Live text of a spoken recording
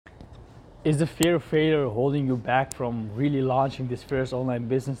Is the fear of failure holding you back from really launching this first online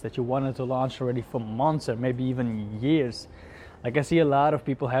business that you wanted to launch already for months or maybe even years? Like, I see a lot of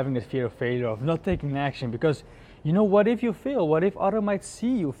people having this fear of failure, of not taking action, because what if you fail? What if others might see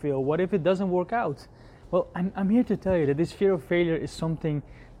you fail? What if it doesn't work out? Well, I'm here to tell you that this fear of failure is something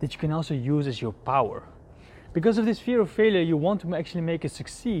that you can also use as your power. Because of this fear of failure, you want to actually make it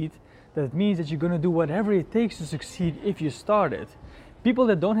succeed. That means that you're going to do whatever it takes to succeed if you start it. People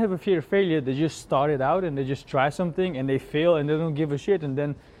that don't have a fear of failure, they just start it out and they just try something and they fail and they don't give a shit, and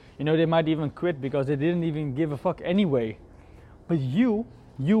then they might even quit because they didn't even give a fuck anyway. But you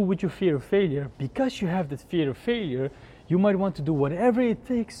with your fear of failure, because you have that fear of failure, you might want to do whatever it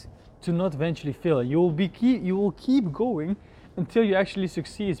takes to not eventually fail. You will keep going until you actually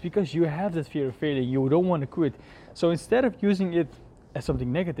succeed, because you have that fear of failure. You don't want to quit. So instead of using it as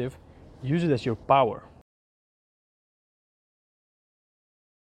something negative, use it as your power.